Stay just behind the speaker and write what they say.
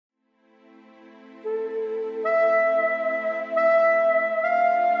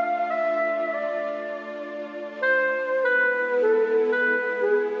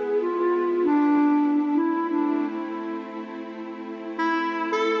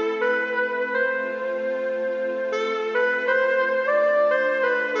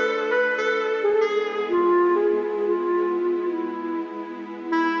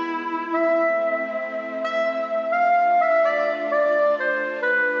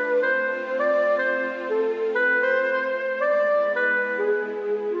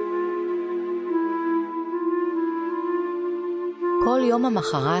ביום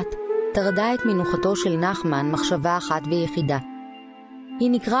המחרת טרדה את מנוחתו של נחמן מחשבה אחת ויחידה.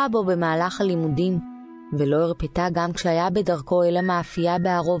 היא נקראה בו במהלך הלימודים, ולא הרפתה גם כשהיה בדרכו אל המאפייה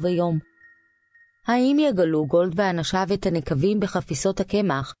בערוב היום. האם יגלו גולד ואנשיו את הנקבים בחפיסות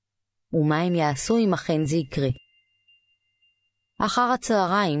הקמח, ומה הם יעשו אם אכן זה יקרה? אחר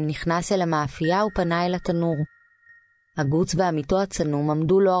הצהריים נכנס אל המאפייה ופנה אל התנור. הגוץ ועמיתו הצנום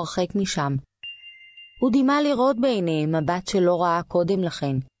עמדו לא הרחק משם. הוא דימה לראות בעיניהם מבט שלא ראה קודם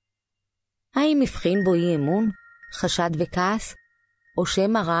לכן. האם הבחין בו אי אמון, חשד וכעס, או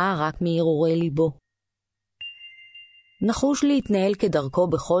שמא ראה רק מהרהורי ליבו? נחוש להתנהל כדרכו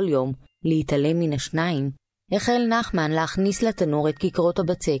בכל יום, להתעלם מן השניים, החל נחמן להכניס לתנור את כיכרות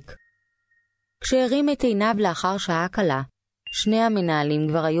הבצק. כשהרים את עיניו לאחר שעה קלה, שני המנהלים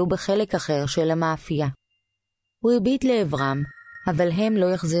כבר היו בחלק אחר של המאפייה. הוא הביט לעברם, אבל הם לא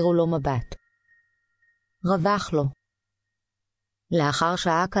יחזירו לו מבט. רווח לו. לאחר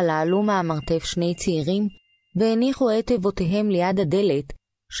שעה קלה עלו מהמרתף שני צעירים, והניחו את תיבותיהם ליד הדלת,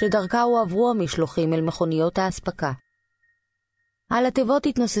 שדרכה הועברו המשלוחים אל מכוניות האספקה. על התיבות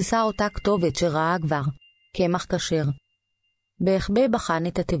התנוססה אותה כתובת שראה כבר, קמח כשר. בהחבא בחן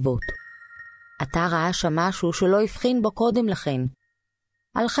את התיבות. עתה ראה שם משהו שלא הבחין בו קודם לכן.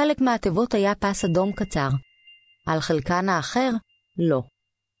 על חלק מהתיבות היה פס אדום קצר. על חלקן האחר, לא.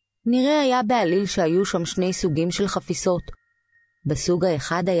 נראה היה בעליל שהיו שם שני סוגים של חפיסות. בסוג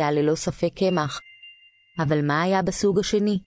האחד היה ללא ספק קמח. אבל מה היה בסוג השני?